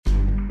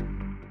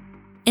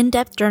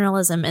In-depth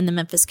journalism in the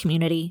Memphis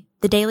community,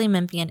 the Daily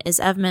Memphian is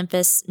of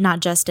Memphis,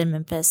 not just in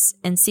Memphis,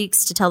 and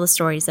seeks to tell the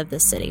stories of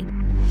this city.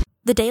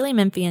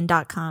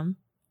 TheDailyMemphian.com.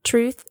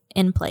 Truth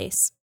in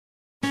place.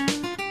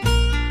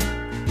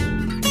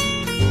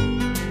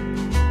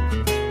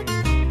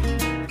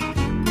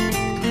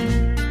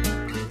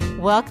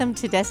 Welcome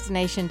to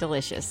Destination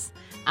Delicious.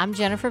 I'm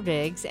Jennifer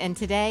Biggs, and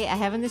today I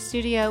have in the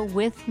studio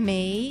with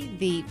me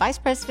the Vice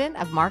President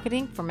of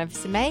Marketing for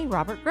Memphis in May,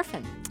 Robert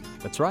Griffin.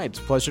 That's right. It's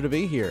a pleasure to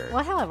be here.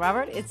 Well, hello,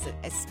 Robert.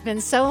 It's been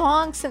so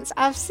long since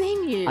I've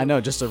seen you. I know,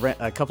 just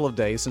a couple of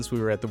days since we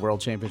were at the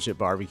World Championship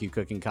Barbecue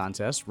Cooking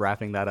Contest,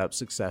 wrapping that up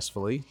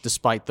successfully,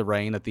 despite the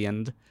rain at the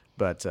end.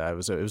 But it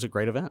was a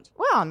great event.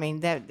 Well, I mean,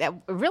 that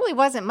really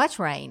wasn't much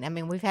rain. I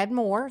mean, we've had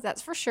more,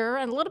 that's for sure.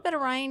 And a little bit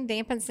of rain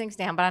dampens things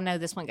down, but I know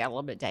this one got a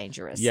little bit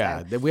dangerous.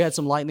 Yeah, so. We had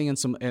some lightning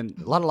and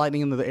a lot of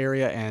lightning in the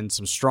area and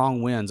some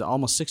strong winds,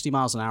 almost 60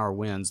 miles an hour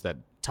winds that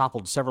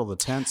toppled several of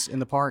the tents in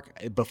the park.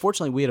 But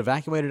fortunately, we had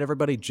evacuated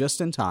everybody just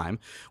in time.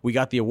 We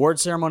got the award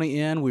ceremony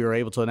in. We were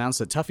able to announce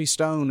that Tuffy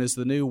Stone is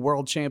the new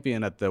world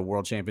champion at the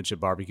World Championship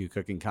Barbecue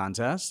Cooking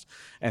Contest.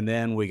 And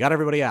then we got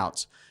everybody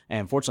out.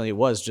 And fortunately, it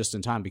was just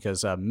in time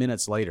because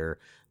minutes later,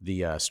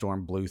 the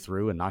storm blew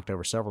through and knocked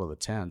over several of the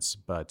tents.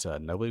 But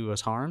nobody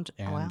was harmed,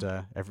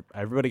 and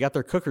everybody got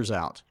their cookers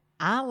out.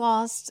 I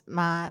lost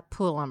my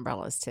pool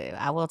umbrellas too.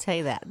 I will tell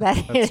you that.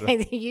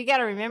 Right. You got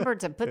to remember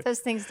to put those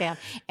things down.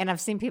 And I've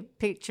seen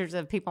pictures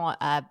of people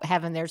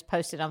having theirs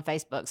posted on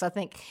Facebook. So I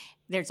think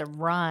there's a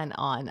run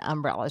on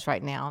umbrellas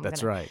right now.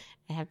 That's right.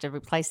 I have to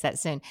replace that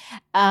soon.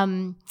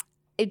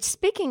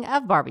 Speaking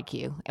of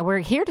barbecue, and we're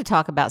here to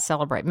talk about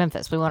Celebrate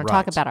Memphis. We want to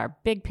talk about our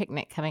big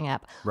picnic coming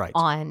up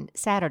on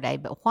Saturday.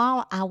 But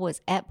while I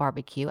was at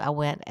barbecue, I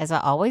went, as I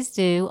always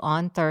do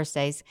on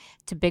Thursdays,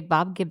 to Big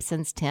Bob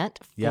Gibson's tent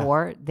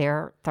for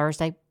their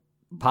Thursday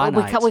pie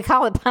night. We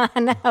call it pie.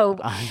 No,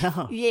 I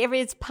know. Yeah,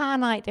 it's pie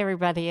night to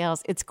everybody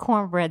else. It's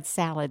cornbread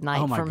salad night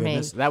for me.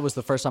 Goodness. That was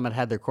the first time I'd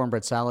had their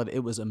cornbread salad.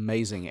 It was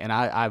amazing. And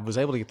I was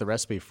able to get the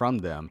recipe from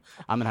them.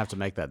 I'm going to have to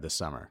make that this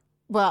summer.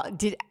 Well,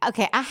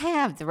 I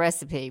have the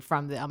recipe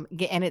from them,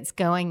 and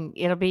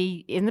it'll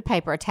be in the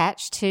paper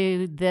attached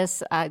to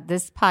this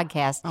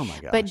podcast. Oh my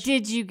gosh. But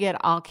did you get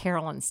all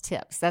Carolyn's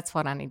tips? That's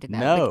what I need to know.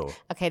 No.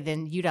 Okay,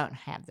 then you don't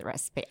have the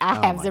recipe.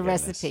 I have the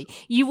recipe.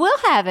 You will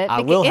have it.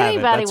 I will have it.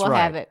 Anybody That's will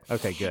right. have it.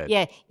 Okay, good.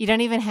 Yeah, you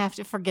don't even have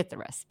to forget the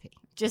recipe.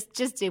 Just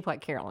do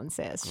what Carolyn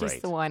says. She's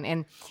Great. the one.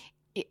 And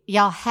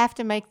y'all have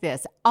to make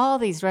this. All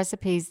these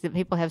recipes that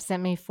people have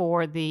sent me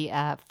for they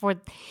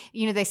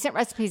sent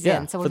recipes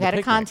in. So we've had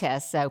a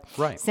contest. So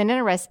send in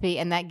a recipe,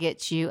 and that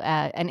gets you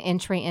an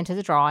entry into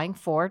the drawing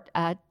for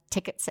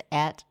tickets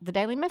at the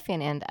Daily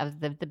Memphian end of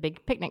the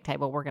big picnic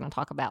table we're going to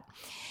talk about.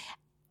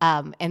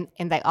 And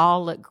they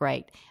all look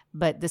great.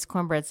 But this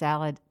cornbread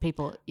salad,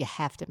 people, you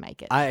have to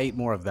make it. I ate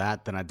more of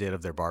that than I did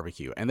of their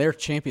barbecue. And their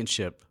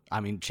championship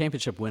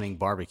winning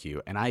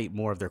barbecue, and I ate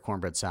more of their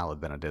cornbread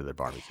salad than I did their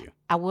barbecue.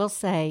 I will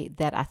say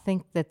that I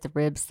think that the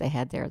ribs they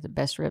had there are the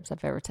best ribs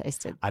I've ever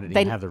tasted. I didn't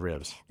even have the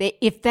ribs.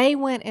 If they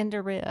went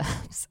into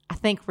ribs, I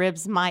think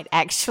ribs might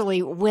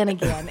actually win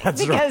again.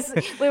 Because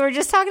we were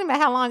just talking about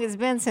how long it's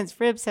been since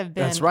ribs have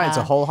been. That's right. It's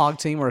a whole hog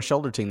team or a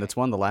shoulder team that's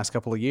won the last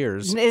couple of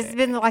years. It's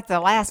been like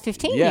the last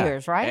 15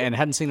 years, right? And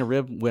hadn't seen a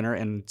rib winner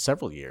in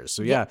several years.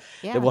 So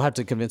we'll have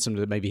to convince him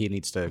that maybe he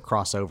needs to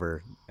cross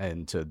over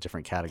into a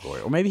different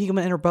category. Or maybe he can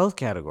enter both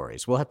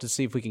categories. We'll have to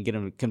see if we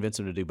can convince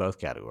him to do both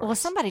categories. Well,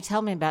 somebody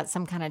told me about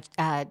some kind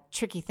of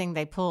tricky thing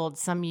they pulled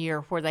some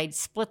year where they'd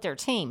split their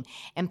team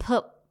and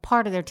put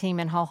part of their team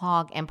in whole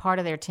hog and part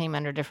of their team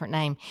under a different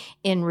name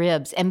in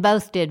ribs, and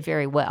both did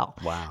very well.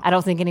 Wow. I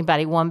don't think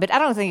anybody won, but I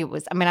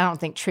don't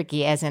think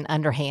tricky as in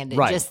underhanded.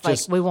 Right.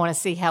 Just we want to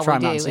see how we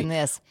do in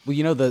this. Well,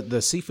 you know,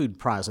 the seafood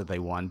prize that they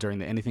won during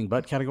the anything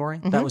but category,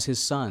 that was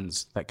his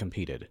sons that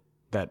competed,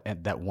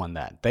 that won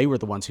that. They were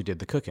the ones who did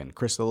the cooking.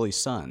 Chris Lilly's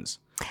sons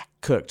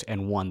cooked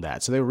and won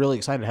that. So they were really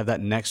excited to have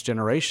that next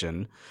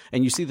generation.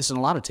 And you see this in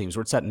a lot of teams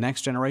where it's that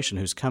next generation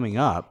who's coming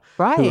up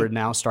who are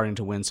now starting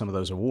to win some of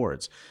those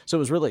awards. So it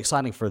was really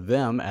exciting for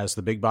them as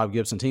the Big Bob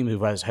Gibson team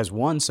who has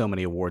won so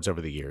many awards over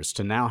the years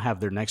to now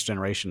have their next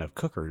generation of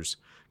cookers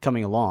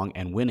coming along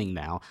and winning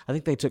now. I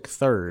think they took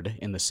third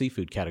in the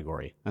seafood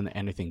category and the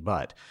anything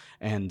but.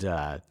 And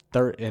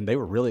they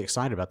were really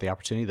excited about the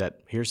opportunity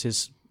that here's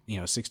his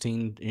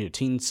 16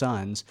 teen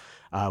sons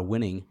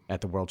winning at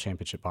the World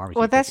Championship Barbecue.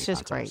 Well, that's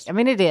just great. I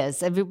mean, it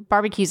is.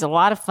 Barbecue's a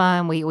lot of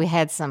fun. We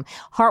had some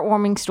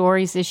heartwarming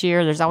stories this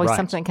year. There's always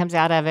something that comes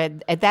out of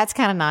it. That's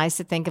kind of nice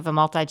to think of a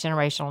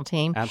multi-generational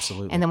team.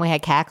 Absolutely. And then we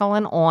had Cackle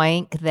and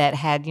Oink that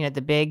had,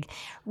 the big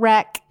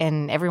wreck,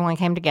 and everyone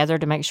came together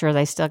to make sure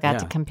they still got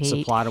to compete.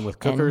 Supplied them with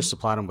cookers,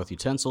 supplied them with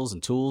utensils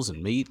and tools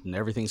and meat and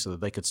everything so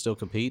that they could still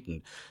compete.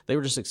 And they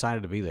were just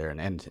excited to be there.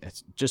 And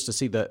it's just to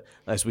see that,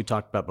 as we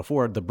talked about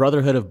before, the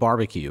brotherhood of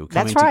barbecue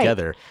coming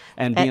together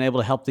and being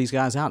able to help these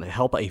guys out,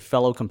 help a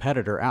fellow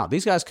competitor out.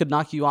 These guys could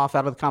knock you off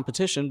out of the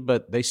competition,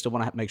 but they still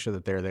want to make sure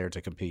that they're there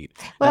to compete.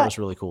 That was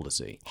really cool to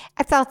see.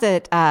 I thought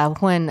that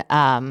when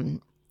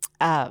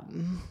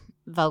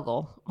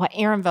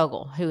Aaron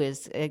Vogel, who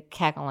is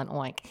Cackle and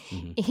Oink,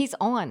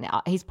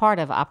 he's part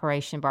of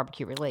Operation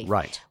Barbecue Relief,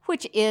 right?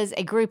 Which is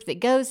a group that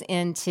goes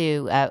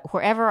into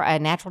wherever a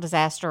natural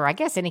disaster, or I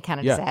guess any kind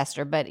of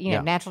disaster, but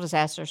natural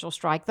disasters will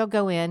strike. They'll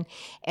go in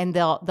and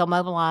they'll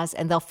mobilize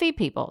and they'll feed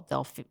people.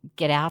 They'll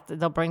get out.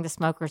 They'll bring the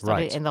smokers,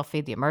 and they'll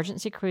feed the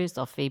emergency crews.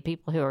 They'll feed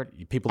people who are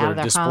out of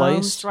their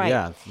displaced. Homes, right?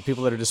 Yeah,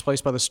 people that are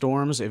displaced by the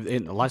storms. A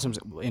lot of times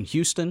in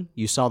Houston,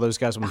 you saw those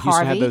guys when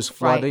Houston had those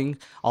flooding,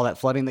 all that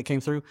flooding that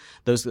came through.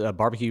 Those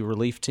barbecue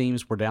relief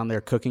teams were down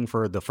there cooking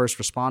for the first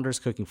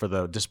responders, cooking for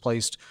the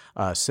displaced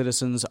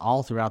citizens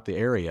all throughout the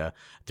area,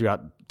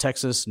 throughout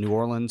Texas, New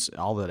Orleans,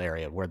 all that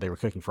area where they were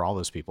cooking for all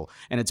those people.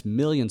 And it's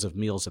millions of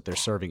meals that they're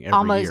serving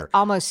every year.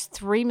 Almost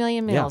 3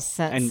 million meals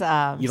since.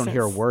 And you don't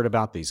hear a word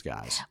about these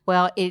guys.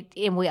 Well,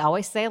 and we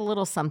always say a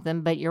little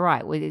something, but you're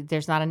right.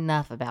 There's not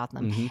enough about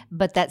them. Mm-hmm.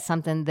 But that's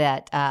something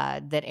that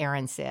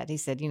Aaron said. He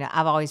said,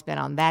 I've always been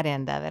on that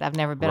end of it. I've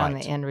never been on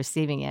the end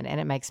receiving it, and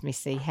it makes me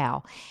see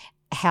how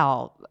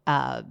how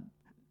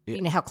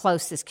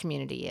close this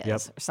community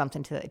is, or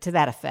something to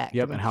that effect.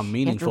 Yep, and how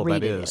meaningful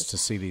that is to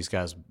see these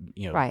guys,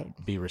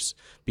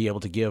 be able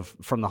to give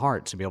from the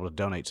heart, to be able to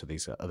donate to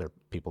these other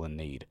people in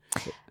need.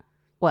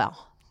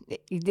 Well,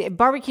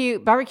 barbecue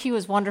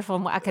is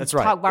wonderful. I could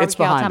talk barbecue it's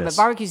behind all the time, us.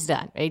 but barbecue's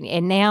done.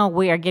 And now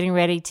we are getting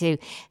ready to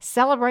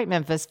celebrate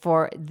Memphis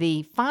for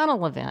the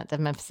final event of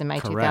Memphis in May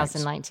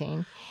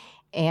 2019.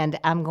 And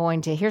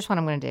here's what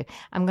I'm going to do.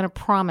 I'm going to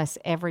promise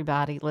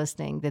everybody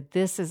listening that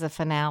this is a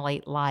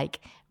finale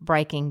like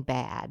Breaking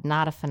Bad,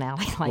 not a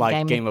finale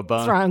like Game of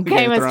Thrones.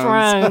 Game of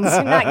Thrones.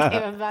 Not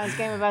Game of Thrones.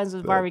 Game of Thrones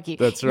was barbecue.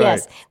 That's right.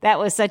 Yes, that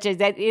was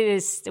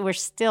we're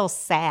still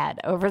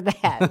sad over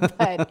that,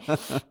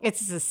 but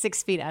it's a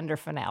 6 feet under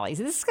finale.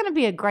 So this is going to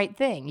be a great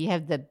thing. You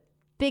have the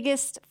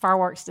biggest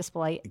fireworks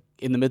display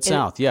in the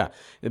Mid-South, the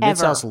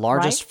Mid-South's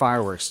largest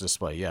fireworks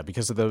display,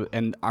 because of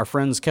and our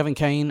friends Kevin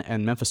Kane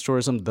and Memphis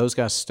Tourism, those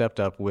guys stepped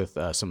up with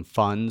some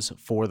funds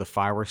for the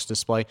fireworks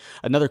display.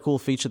 Another cool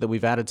feature that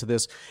we've added to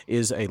this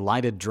is a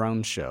lighted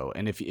drone show,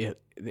 and if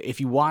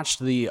you watched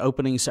the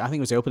opening, I think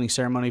it was the opening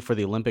ceremony for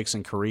the Olympics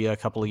in Korea a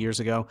couple of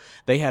years ago,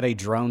 they had a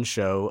drone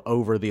show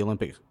over the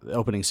Olympic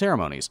opening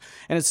ceremonies,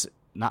 and it's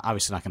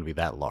obviously not going to be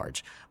that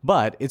large,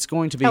 but it's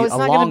going to be it's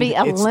not going to be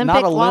it's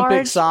not Olympic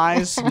large?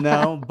 size,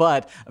 no,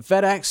 but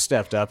FedEx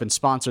stepped up and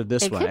sponsored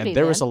this one. And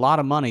there was a lot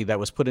of money that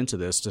was put into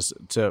this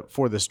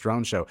for this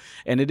drone show.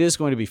 And it is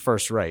going to be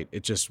first rate.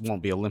 It just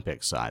won't be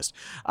Olympic sized.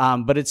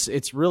 But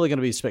it's really going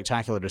to be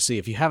spectacular to see.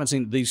 If you haven't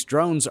seen, these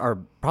drones are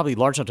probably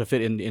large enough to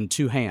fit in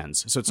two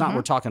hands. So it's not,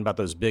 we're talking about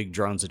those big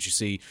drones that you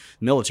see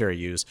military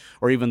use,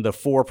 or even the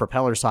 4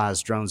 propeller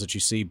sized drones that you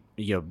see,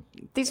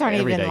 these aren't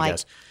even like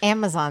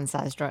Amazon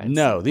sized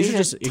drones. No, these are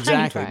just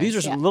drones.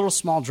 These are little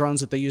small drones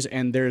that they use,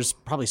 and there's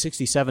probably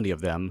 60, 70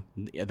 of them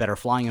that are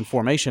flying in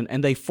formation,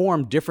 and they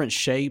form different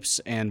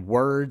shapes and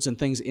words and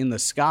things in the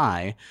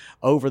sky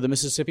over the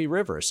Mississippi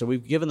River. So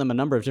we've given them a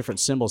number of different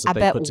symbols that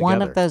they put together. I bet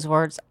one of those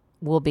words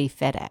will be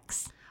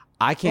FedEx.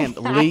 I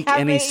can't leak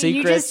any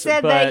secrets.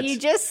 You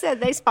just said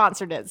they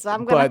sponsored it, so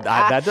I'm going to. But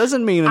that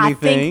doesn't mean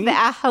anything.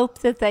 I hope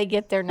that they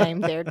get their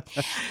name there.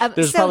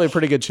 There's probably a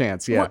pretty good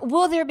chance. Yeah.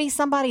 Will there be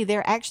somebody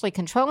there actually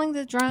controlling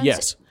the drones?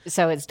 Yes.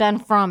 So it's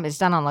done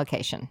on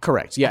location.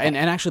 Correct. Yeah, okay. and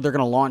actually they're going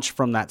to launch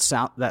from that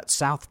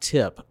south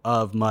tip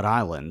of Mud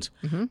Island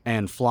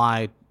and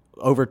fly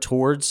over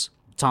towards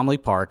Tomley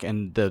Park,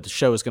 and the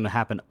show is going to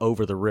happen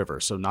over the river.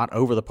 So not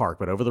over the park,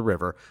 but over the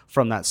river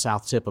from that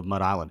south tip of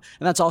Mud Island.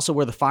 And that's also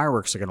where the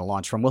fireworks are going to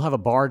launch from. We'll have a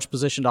barge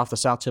positioned off the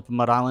south tip of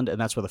Mud Island,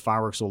 and that's where the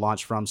fireworks will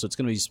launch from. So it's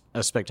going to be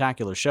a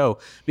spectacular show,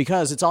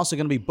 because it's also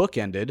going to be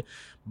bookended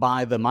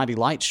by the Mighty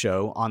Lights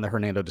show on the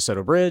Hernando de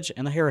Soto Bridge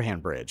and the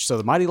Harahan Bridge. So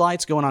the Mighty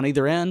Lights going on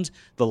either end,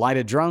 the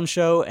lighted drone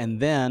show, and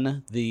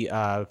then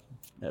the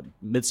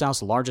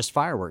Mid-South's largest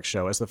fireworks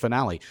show as the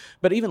finale.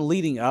 But even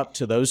leading up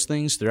to those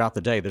things throughout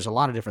the day, there's a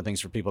lot of different things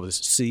for people to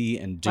see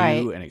and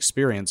do and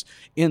experience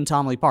in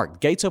Tomley Park.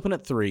 Gates open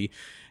at 3.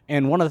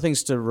 And one of the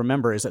things to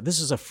remember is that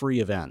this is a free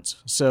event.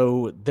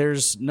 So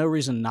there's no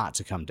reason not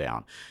to come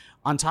down.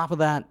 On top of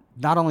that,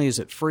 not only is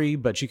it free,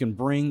 but you can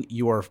bring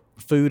your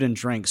food and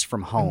drinks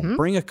from home.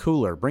 Bring a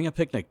cooler, bring a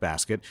picnic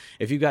basket.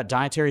 If you've got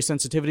dietary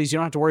sensitivities, you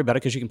don't have to worry about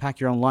it, because you can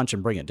pack your own lunch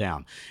and bring it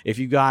down. If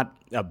you've got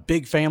a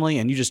big family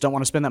and you just don't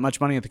want to spend that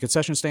much money at the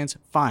concession stands,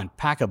 fine.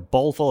 Pack a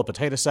bowl full of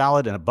potato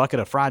salad and a bucket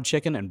of fried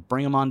chicken and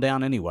bring them on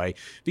down anyway,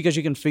 because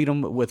you can feed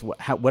them with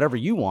whatever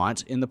you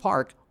want in the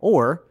park,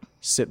 or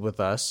sit with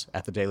us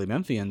at the Daily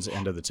Memphians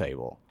end of the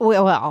table.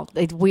 Well,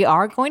 we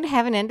are going to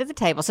have an end of the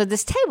table. So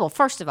this table,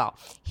 first of all,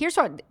 here's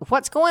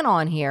what's going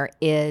on here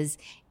is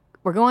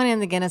we're going in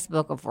the Guinness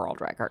Book of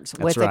World Records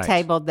with a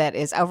table that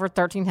is over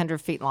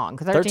 1,300 feet long.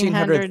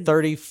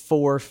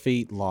 1,334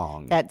 feet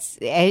long. That's,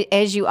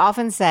 as you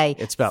often say,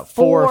 it's about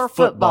four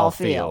football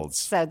fields.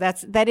 So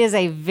that is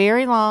a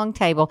very long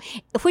table,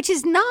 which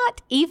is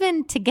not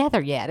even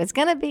together yet. It's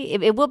going to be,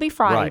 it will be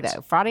Friday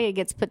though. Friday it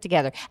gets put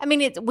together. I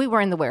mean, we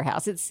were in the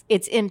warehouse.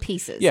 It's in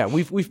pieces. Yeah,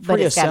 we've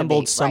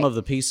pre-assembled some of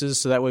the pieces,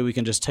 so that way we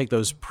can just take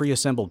those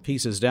pre-assembled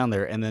pieces down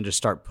there and then just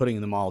start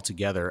putting them all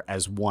together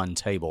as one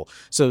table.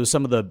 So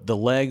some of the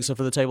legs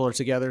for the table are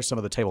together, some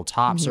of the table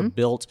tops are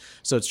built,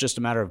 so it's just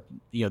a matter of,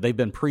 they've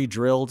been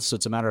pre-drilled, so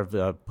it's a matter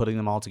of putting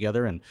them all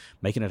together and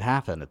making it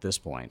happen at this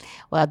point.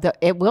 Well,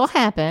 it will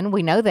happen.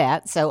 We know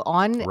that. So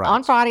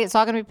on Friday, it's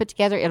all going to be put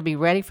together. It'll be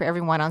ready for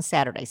everyone on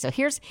Saturday. So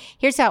here's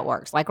how it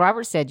works. Like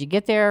Robert said, you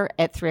get there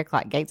at 3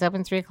 o'clock. Gates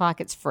open 3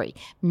 o'clock. It's free.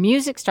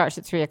 Music starts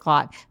at 3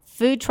 o'clock.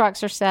 Food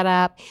trucks are set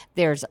up.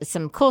 There's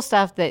some cool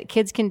stuff that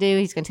kids can do.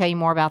 He's going to tell you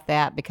more about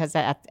that, because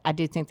I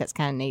do think that's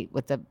kind of neat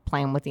with the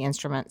playing with the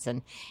instruments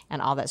and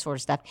all that sort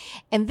of stuff.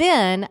 And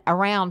then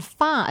around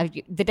 5,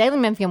 the Daily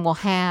Memphian will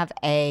have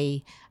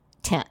a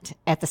tent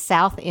at the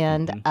south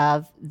end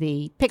of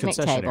the picnic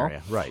table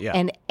area. Right,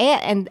 yeah.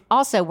 And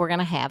also we're going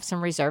to have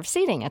some reserved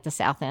seating at the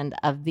south end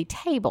of the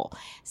table.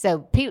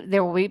 So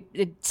there will be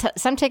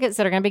some tickets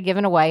that are going to be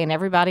given away, and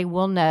everybody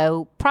will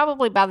know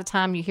probably by the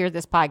time you hear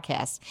this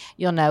podcast,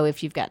 you'll know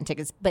if you've gotten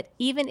tickets. But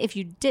even if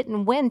you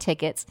didn't win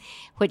tickets,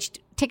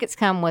 which tickets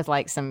come with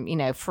like some,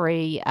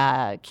 free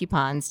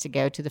coupons to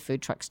go to the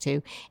food trucks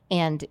too,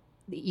 and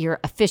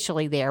you're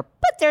officially there.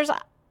 But there's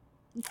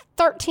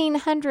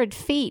 1,300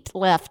 feet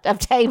left of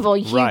table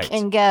you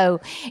can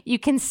go. You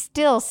can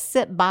still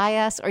sit by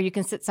us, or you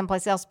can sit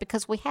someplace else,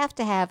 because we have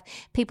to have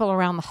people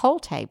around the whole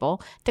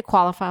table to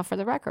qualify for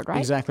the record, right?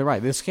 Exactly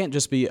right. This can't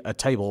just be a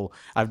table.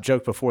 I've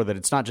joked before that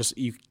it's not just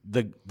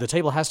the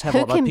table has to have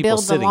a lot of people sitting at it. Who can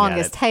build the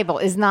longest table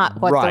is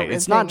not what right. the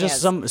It's not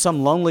just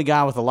some lonely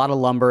guy with a lot of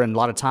lumber and a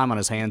lot of time on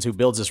his hands who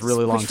builds this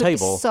really long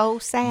table. So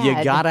sad.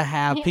 You got to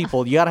have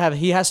people. He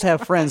has to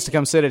have friends to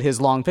come sit at his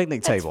long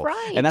picnic table. That's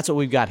right. And that's what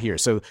we've got here.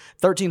 So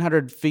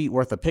 1,300 feet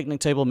worth of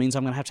picnic table means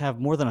I'm going to have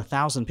more than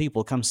 1,000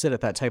 people come sit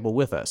at that table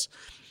with us.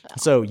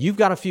 So you've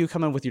got a few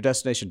coming with your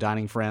destination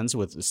dining friends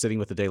sitting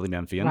with the Daily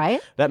Memphian. Right.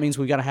 That means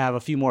we've got to have a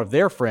few more of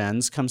their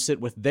friends come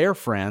sit with their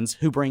friends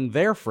who bring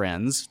their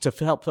friends to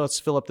help us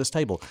fill up this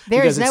table.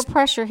 There is no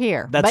pressure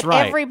here. That's but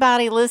right.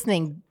 Everybody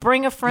listening,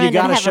 bring a friend,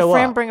 and have a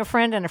friend bring a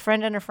friend and a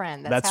friend and a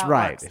friend. That's how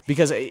right. It works.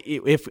 Because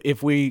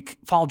if we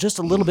fall just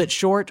a little bit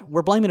short,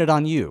 we're blaming it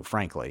on you,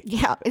 frankly.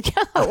 Yeah.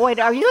 Wait,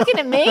 are you looking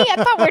at me? I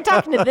thought we were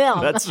talking to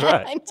them. That's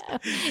right.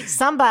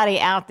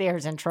 Somebody out there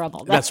is in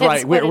trouble. That's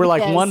right. We're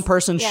like one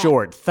person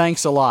short.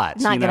 Thanks a lot.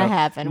 Not going to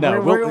happen. No,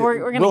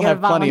 we're going to get a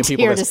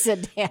volunteer to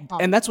sit down.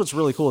 And that's what's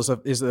really cool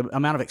is the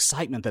amount of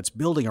excitement that's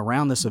building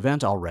around this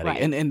event already.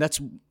 Right.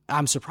 And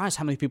I'm surprised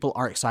how many people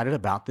are excited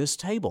about this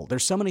table.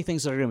 There's so many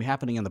things that are going to be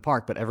happening in the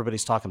park, but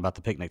everybody's talking about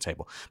the picnic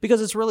table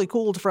because it's really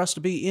cool for us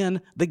to be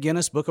in the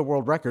Guinness Book of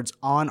World Records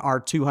on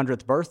our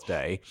 200th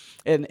birthday.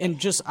 And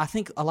just, I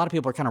think a lot of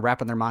people are kind of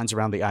wrapping their minds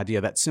around the idea,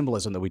 that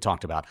symbolism that we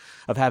talked about,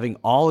 of having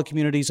all the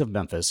communities of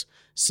Memphis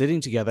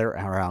sitting together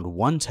around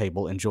one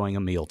table, enjoying a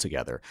meal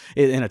together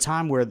in a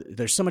time where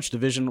there's so much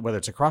division, whether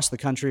it's across the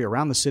country,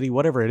 around the city,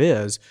 whatever it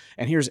is.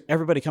 And here's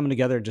everybody coming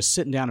together, just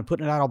sitting down and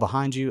putting it out all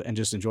behind you and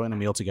just enjoying a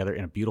meal together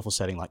in a beautiful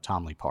setting like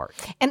Tomley Park.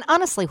 And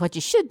honestly, what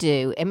you should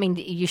do,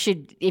 you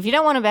should, if you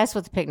don't want to mess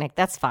with the picnic,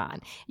 that's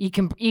fine.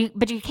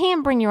 But you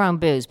can bring your own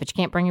booze, but you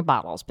can't bring your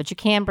bottles, but you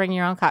can bring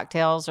your own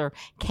cocktails or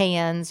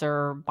cans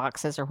or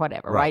boxes or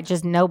whatever, right?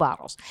 Just no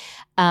bottles.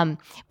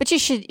 But you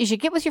should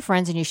get with your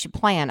friends and you should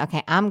plan,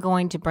 okay, I'm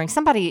going to bring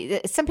somebody.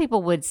 Some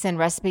people would send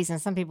recipes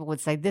and some people would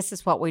say, this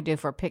is what we do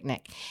for a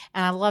picnic.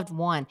 And I loved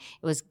one.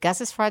 It was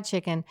Gus's fried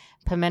chicken,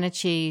 pimento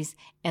cheese,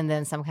 and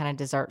then some kind of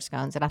dessert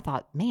scones. And I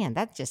thought, man,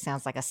 that just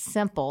sounds like a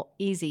simple,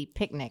 easy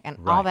picnic. And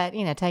all that,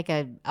 take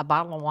a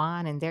bottle of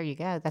wine and there you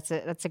go. That's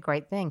a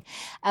great thing.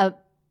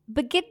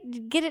 But get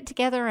it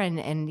together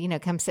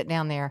and come sit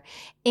down there.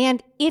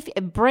 And if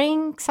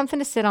bring something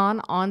to sit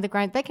on the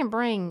ground, they can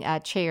bring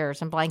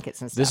chairs and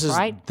blankets and stuff,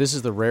 right? This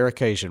is the rare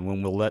occasion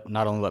when we'll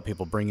not only let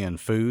people bring in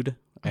food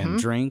and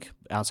drink,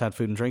 outside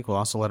food and drink, we'll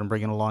also let them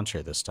bring in a lawn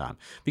chair this time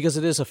because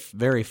it is a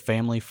very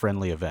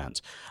family-friendly event.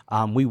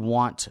 We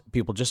want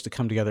people just to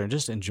come together and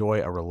just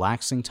enjoy a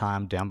relaxing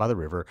time down by the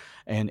river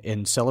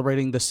and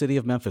celebrating the city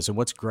of Memphis and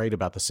what's great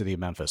about the city of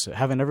Memphis.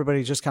 Having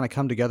everybody just kind of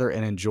come together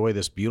and enjoy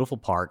this beautiful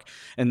park.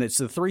 And it's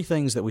the three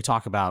things that we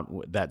talk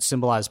about that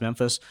symbolize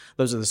Memphis.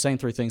 Those are the same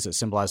three things that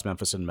symbolize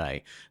Memphis in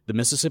May. The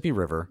Mississippi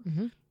River,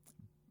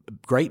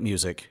 great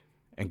music,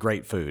 and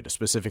great food,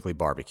 specifically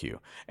barbecue.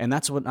 And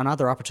that's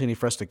another opportunity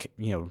for us to,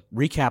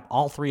 recap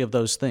all three of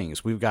those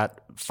things. We've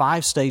got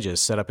 5 stages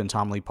set up in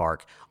Tomley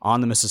Park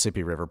on the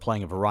Mississippi River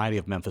playing a variety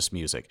of Memphis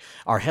music.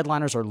 Our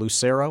headliners are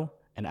Lucero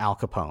and Al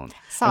Capone.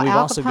 Saw and we've Al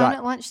also Capone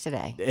at lunch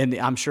today. And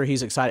I'm sure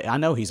he's excited. I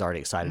know he's already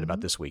excited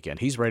about this weekend.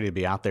 He's ready to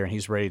be out there, and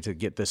he's ready to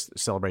get this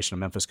celebration of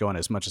Memphis going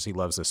as much as he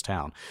loves this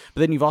town.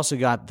 But then you've also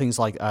got things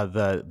like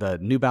the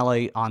New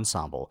Ballet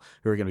Ensemble,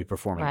 who are going to be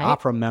performing,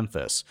 Opera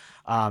Memphis,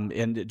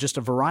 and just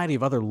a variety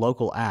of other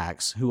local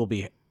acts who will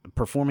be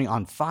performing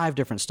on 5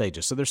 different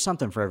stages. So there's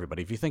something for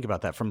everybody. If you think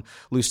about that, from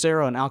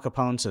Lucero and Al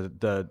Capone to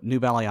the New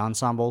Ballet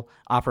Ensemble,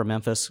 Opera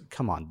Memphis,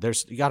 come on,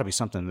 there's got to be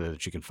something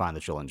that you can find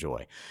that you'll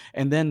enjoy.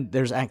 And then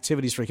there's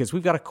activities for kids.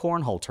 We've got a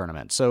cornhole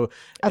tournament. So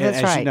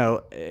that's right. You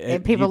know,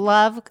 people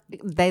love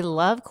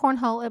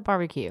cornhole at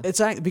barbecue. It's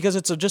because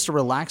it's just a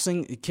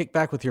relaxing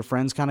kickback with your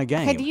friends kind of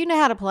game. Hey, do you know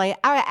how to play?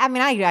 I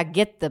mean, I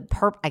get the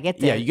you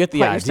get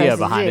the idea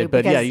behind it,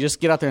 but you just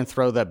get out there and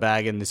throw that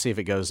bag and see if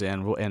it goes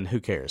in, and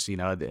who cares? You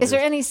know, is there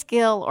any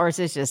skill, or is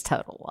this just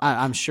total luck?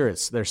 I'm sure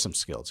there's some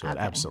skill to it.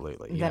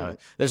 Absolutely.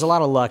 There's a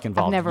lot of luck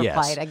involved. I've never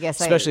played. I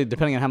guess especially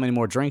depending on how many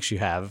more drinks you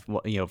have.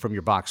 From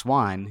your box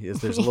wine,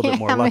 there's a little bit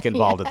more luck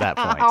involved at that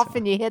point. How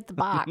often you hit the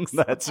box?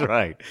 That's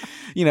right.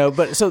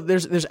 But so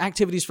there's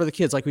activities for the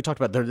kids, like we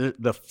talked about.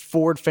 The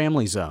Ford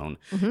Family Zone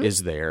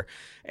is there.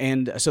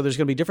 And so there's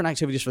going to be different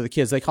activities for the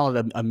kids. They call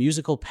it a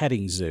musical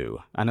petting zoo.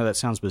 I know that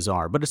sounds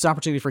bizarre, but it's an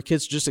opportunity for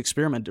kids to just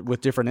experiment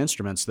with different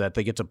instruments that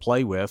they get to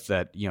play with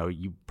that,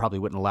 you probably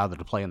wouldn't allow them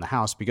to play in the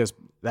house because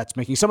that's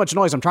making so much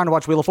noise. I'm trying to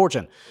watch Wheel of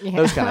Fortune,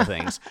 those kind of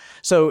things.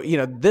 So,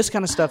 this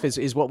kind of stuff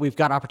is what we've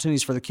got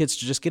opportunities for the kids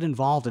to just get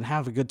involved and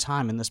have a good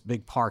time in this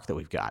big park that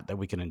we've got that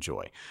we can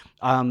enjoy.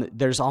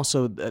 There's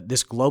also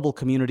this Global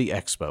Community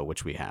Expo,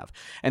 which we have.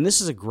 And this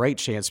is a great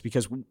chance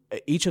because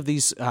each of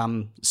these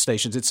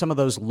stations, it's some of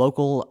those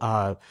local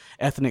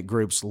ethnic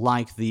groups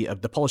like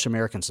the Polish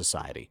American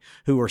Society,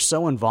 who are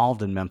so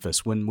involved in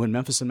Memphis. When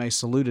Memphis in May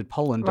saluted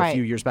Poland a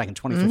few years back in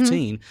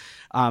 2015,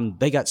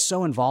 they got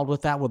so involved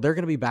with that. Well, they're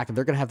going to be back, and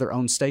they're going to have their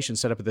own station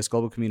set up at this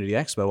Global Community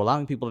Expo,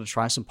 allowing people to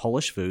try some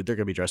Polish food. They're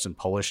going to be dressed in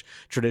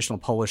traditional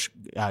Polish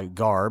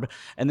garb.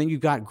 And then you've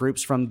got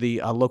groups from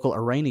the local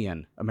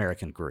Iranian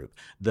American group,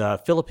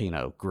 the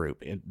Filipino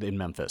group in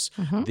Memphis,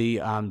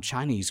 the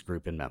Chinese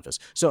group in Memphis.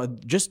 So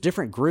just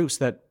different groups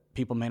that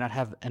people may not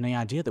have any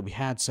idea that we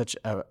had such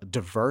a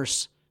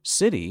diverse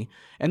city.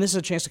 And this is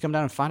a chance to come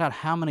down and find out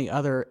how many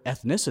other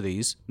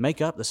ethnicities make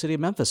up the city of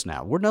Memphis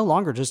now. We're no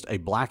longer just a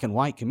black and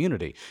white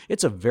community.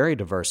 It's a very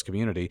diverse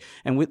community.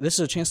 And this is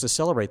a chance to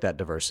celebrate that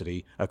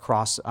diversity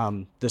across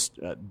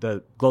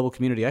the Global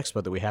Community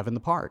Expo that we have in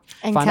the park.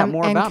 And find out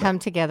more about it. And come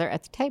together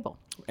at the table.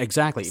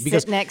 Exactly.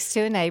 Sit next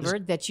to a neighbor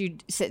that you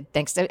sit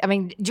next to. I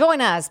mean,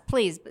 join us,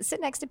 please. But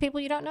sit next to people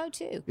you don't know,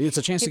 too. It's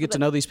a chance to get to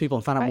know these people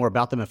and find out more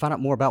about them and find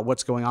out more about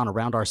what's going on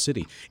around our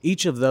city.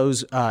 Each of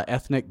those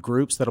ethnic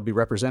groups that'll be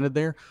represented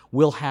there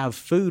will have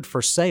food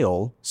for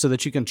sale so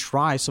that you can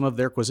try some of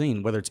their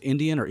cuisine, whether it's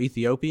Indian or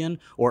Ethiopian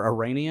or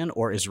Iranian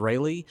or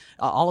Israeli.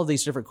 All of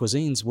these different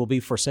cuisines will be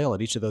for sale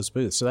at each of those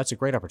booths. So that's a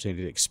great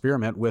opportunity to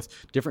experiment with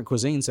different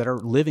cuisines that are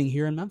living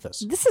here in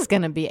Memphis. This is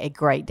going to be a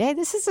great day.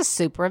 This is a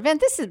super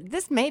event.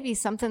 This may be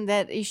something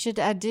that you should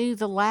do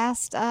the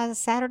last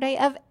Saturday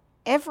of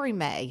every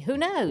May. Who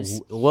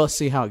knows? We'll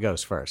see how it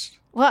goes first.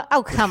 Well,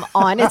 oh, come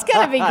on. It's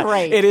going to be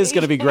great. It is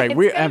going to be great.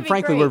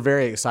 Frankly, we're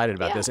very excited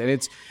about this. And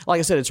it's, like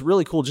I said, it's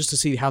really cool just to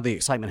see how the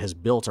excitement has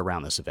built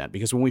around this event.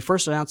 Because when we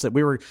first announced that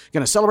we were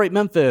going to celebrate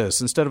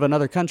Memphis instead of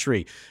another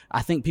country,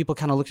 I think people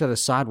kind of looked at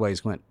us sideways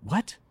and went,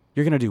 what?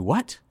 You're going to do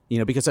what?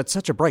 Because that's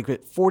such a break.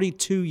 But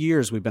 42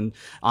 years we've been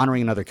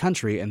honoring another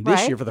country. And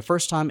this year, for the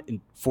first time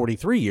in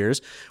 43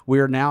 years, we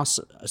are now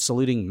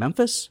saluting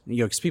Memphis.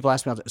 Because people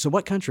ask me, so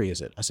what country is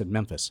it? I said,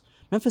 Memphis.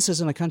 Memphis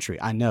isn't a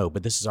country. I know,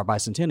 but this is our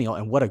bicentennial.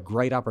 And what a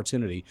great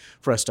opportunity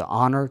for us to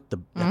honor the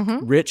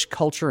rich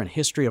culture and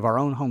history of our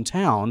own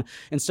hometown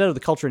instead of the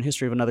culture and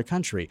history of another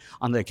country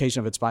on the occasion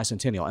of its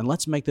bicentennial. And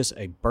let's make this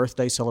a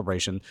birthday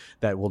celebration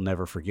that we'll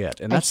never forget.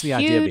 And that's the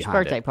idea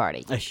behind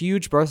it. A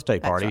huge birthday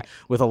party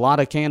with a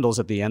lot of candles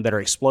at the end that are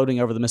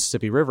exploding over the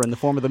Mississippi River in the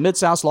form of the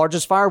Mid-South's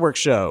largest fireworks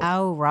show.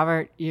 Oh,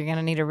 Robert, you're going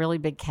to need a really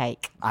big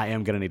cake. I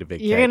am going to need a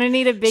big cake. You're going to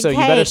need a big cake. So you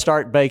better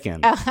start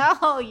baking.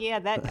 Oh, yeah.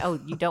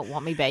 You don't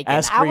want me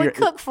baking. I would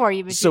cook for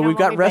you, but so you don't we've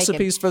got want me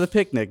recipes baking. For the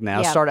picnic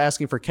now. Start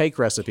asking for cake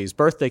recipes,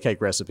 birthday cake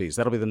recipes.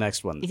 That'll be the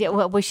next one. Yeah,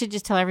 well, we should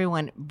just tell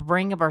everyone,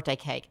 bring a birthday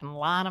cake and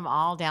line them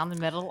all down the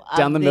middle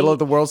of middle of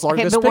the world's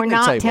largest picnic table. But we're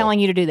not table. telling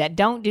you to do that.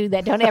 Don't do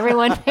that. Don't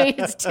everyone.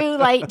 It's too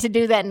late to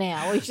do that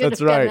now. We should have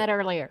done that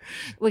earlier.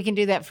 We can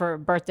do that for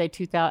birthday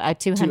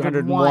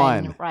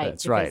 201. Right.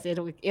 That's right.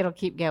 It'll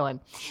keep going.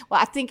 Well,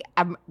 I think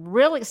I'm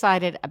really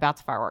excited about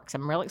the fireworks.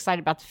 I'm really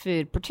excited about the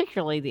food,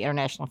 particularly the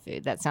international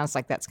food. That sounds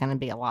like that's going to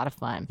be a lot of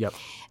fun. Yep.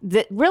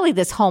 Really,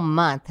 this whole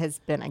month has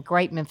been a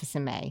great Memphis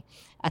in May.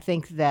 I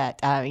think that,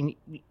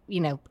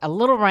 a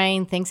little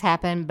rain, things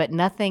happen, but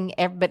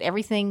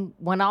everything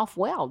went off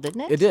well,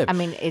 didn't it? It did. I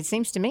mean, it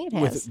seems to me it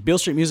has. With Beale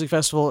Street Music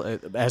Festival,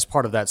 as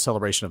part of that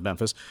celebration of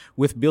Memphis,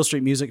 with Beale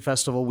Street Music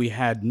Festival, we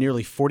had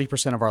nearly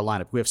 40% of our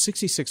lineup. We have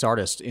 66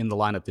 artists in the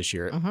lineup this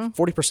year.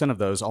 40% of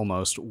those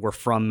almost were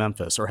from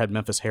Memphis or had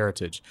Memphis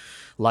heritage.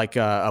 Like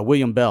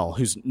William Bell,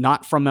 who's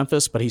not from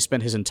Memphis, but he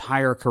spent his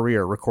entire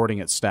career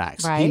recording at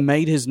Stax. Right. He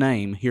made his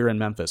name here in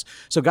Memphis.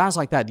 So guys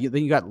like that.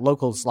 Then you got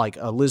locals like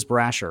Liz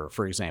Brasher,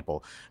 for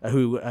example,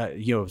 who,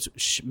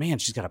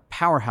 she's got a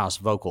powerhouse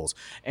vocals.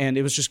 And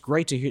it was just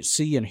great to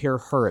see and hear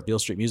her at Beale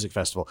Street Music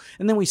Festival.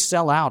 And then we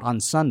sell out on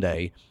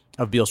Sunday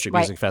of Beale Street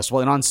Music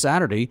Festival. And on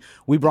Saturday,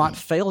 we brought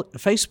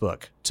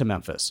Facebook to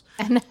Memphis.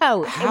 I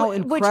know. How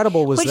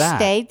incredible was that? Which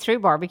stayed through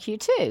barbecue,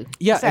 too.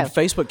 Yeah, and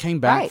Facebook came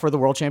back for the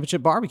World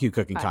Championship Barbecue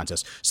Cooking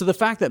Contest. So the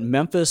fact that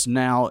Memphis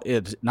now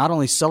is not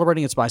only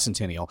celebrating its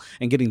bicentennial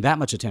and getting that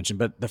much attention,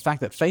 but the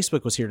fact that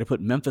Facebook was here to put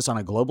Memphis on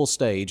a global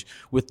stage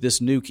with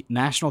this new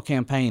national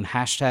campaign,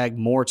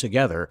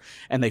 #MoreTogether,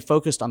 and they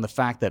focused on the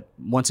fact that,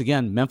 once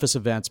again, Memphis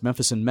events,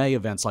 Memphis in May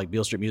events like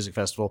Beale Street Music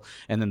Festival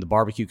and then the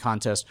barbecue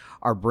contest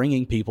are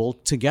bringing people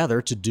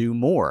together to do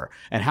more.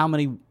 And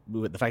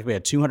the fact that we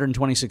had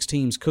 226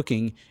 teams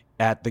cooking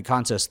at the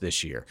contest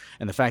this year,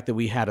 and the fact that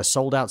we had a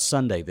sold-out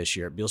Sunday this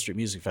year at Beale Street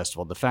Music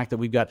Festival, the fact that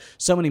we've got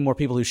so many more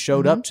people who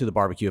showed up to the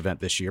barbecue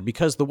event this year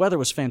because the weather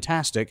was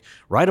fantastic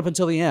right up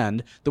until the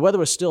end. The weather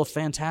was still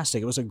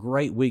fantastic. It was a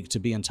great week to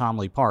be in Tom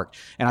Lee Park,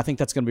 and I think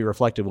that's going to be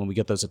reflected when we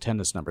get those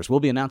attendance numbers. We'll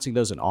be announcing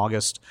those in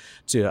August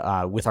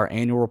with our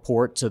annual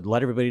report to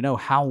let everybody know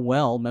how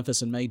well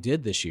Memphis in May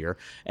did this year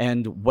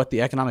and what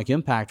the economic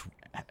impact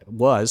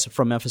was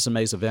from Memphis in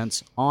May's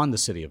events on the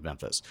city of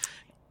Memphis.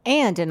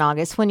 And in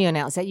August, when you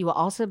announce that, you will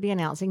also be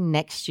announcing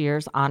next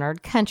year's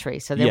honored country.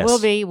 So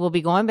we'll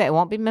be going back. It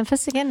won't be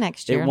Memphis again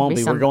next year. It won't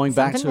be. We're going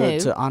back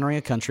to honoring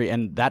a country,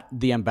 and that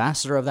the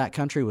ambassador of that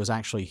country was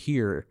actually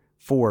here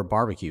for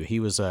barbecue. He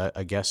was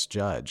a guest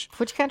judge.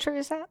 Which country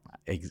is that?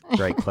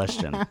 Great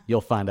question. You'll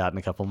find out in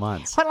a couple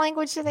months. What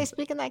language do they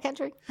speak in that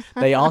country?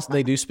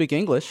 They do speak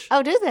English.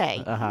 Oh, do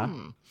they? Uh-huh.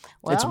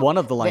 Well, it's one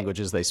of the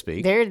languages they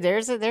speak.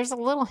 There's a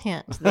little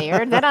hint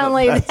there that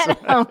only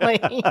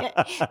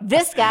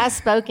this guy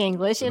spoke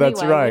English anyway.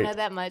 That's right. You know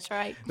that much,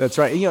 right? That's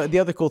right. The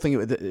other cool thing,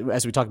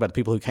 as we talk about the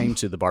people who came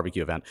to the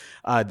barbecue event,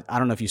 I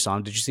don't know if you saw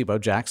him. Did you see Bo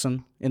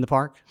Jackson in the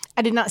park?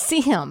 I did not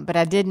see him, but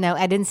I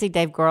didn't see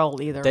Dave Grohl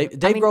either.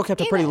 Dave Grohl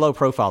kept a pretty low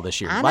profile this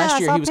year.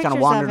 Last year he was kind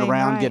of wandering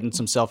around getting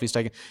some selfies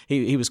taken.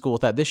 He was cool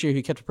with that. This year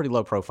he kept a pretty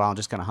low profile and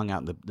just kind of hung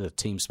out in the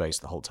team space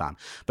the whole time.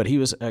 But it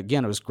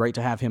was great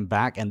to have him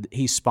back, and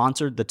he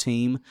sponsored the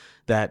team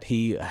that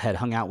he had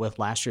hung out with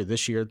last year.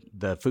 This year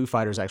the Foo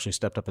Fighters actually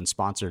stepped up and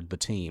sponsored the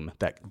team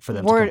for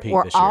them to compete this year.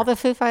 Were all the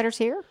Foo Fighters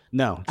here?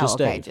 No, just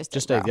Dave.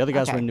 Just Dave. The other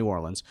guys were in New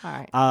Orleans.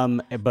 All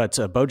right. But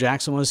Bo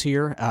Jackson was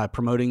here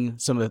promoting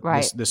some of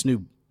this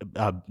new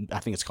I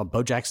think it's called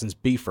Bo Jackson's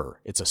Beefer.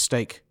 It's a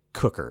steak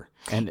cooker.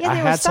 And I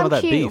had some of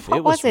that beef.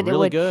 It was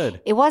really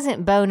good. It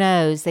wasn't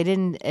Bono's. They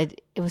didn't.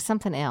 It was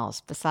something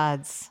else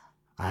besides.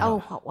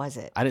 What was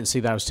it? I didn't see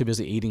that. I was too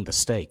busy eating the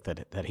steak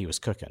that he was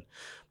cooking.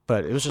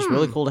 But it was just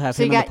really cool to have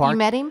him in the park. You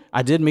met him?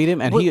 I did meet him,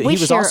 and he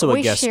was also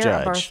a guest judge. We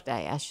share a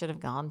birthday. I should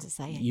have gone to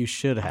say it. You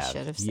should have. I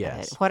should have said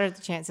yes. it. What are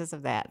the chances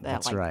of that?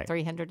 That's right.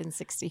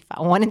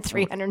 365. 1 in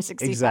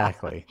 365.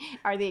 Exactly.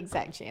 Are the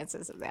exact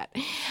chances of that.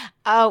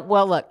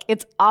 Well, look,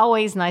 it's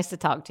always nice to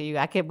talk to you.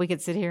 We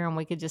could sit here and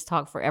we could just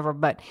talk forever,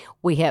 but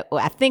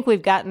I think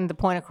we've gotten the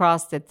point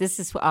across that this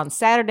is on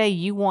Saturday.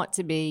 You want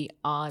to be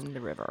on the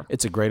river.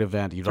 It's a great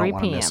event. You don't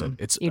want to miss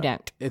it. You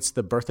don't. It's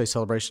the birthday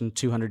celebration,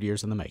 200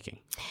 years in the making.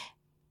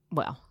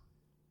 Well,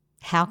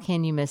 how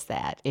can you miss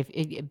that?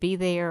 If be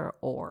there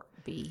or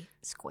be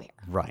square.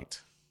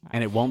 Right.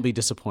 And it won't be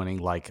disappointing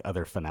like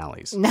other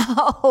finales.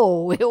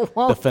 No, it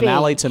won't. The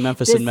finale to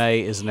Memphis in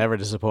May is never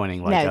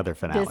disappointing like other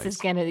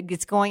finales.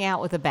 It's going out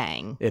with a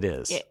bang. It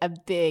is. A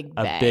big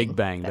bang. A big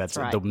bang. That's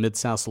right. The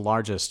Mid-South's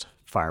largest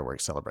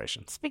fireworks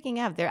celebration. Speaking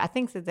of, I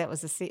think that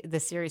was the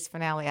series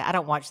finale. I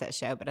don't watch that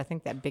show, but I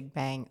think that Big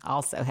Bang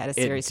also had a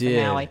series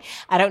finale.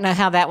 I don't know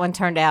how that one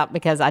turned out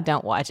because I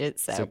don't watch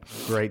it. So it's a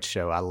great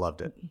show. I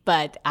loved it.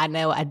 But I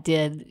know I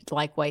did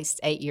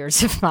waste 8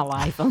 years of my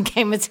life on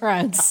Game of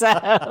Thrones. So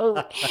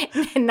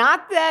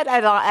not that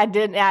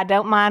I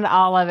don't mind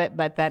all of it,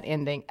 but that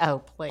ending.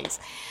 Oh,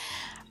 please.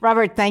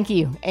 Robert, thank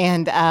you.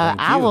 And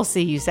I will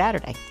see you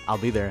Saturday. I'll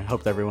be there.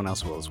 Hope everyone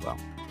else will as well.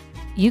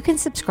 You can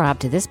subscribe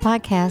to this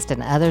podcast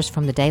and others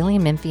from the Daily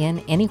Memphian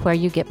anywhere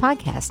you get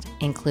podcasts,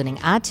 including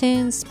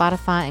iTunes,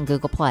 Spotify, and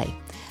Google Play.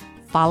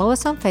 Follow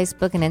us on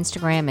Facebook and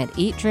Instagram at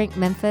Eat Drink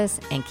Memphis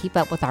and keep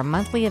up with our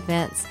monthly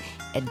events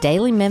at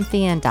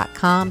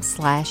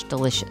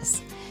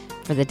dailymemphian.com/delicious.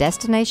 For the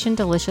Destination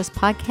Delicious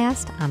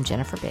podcast, I'm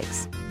Jennifer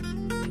Biggs.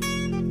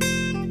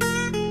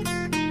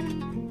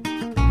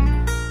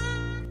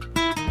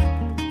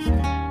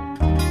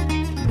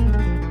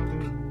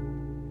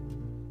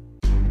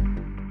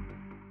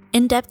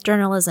 In-depth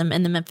journalism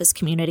in the Memphis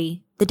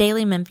community, the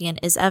Daily Memphian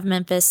is of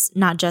Memphis,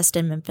 not just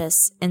in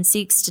Memphis, and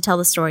seeks to tell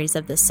the stories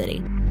of this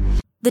city.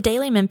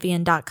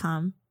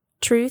 TheDailyMemphian.com.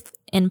 Truth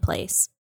in place.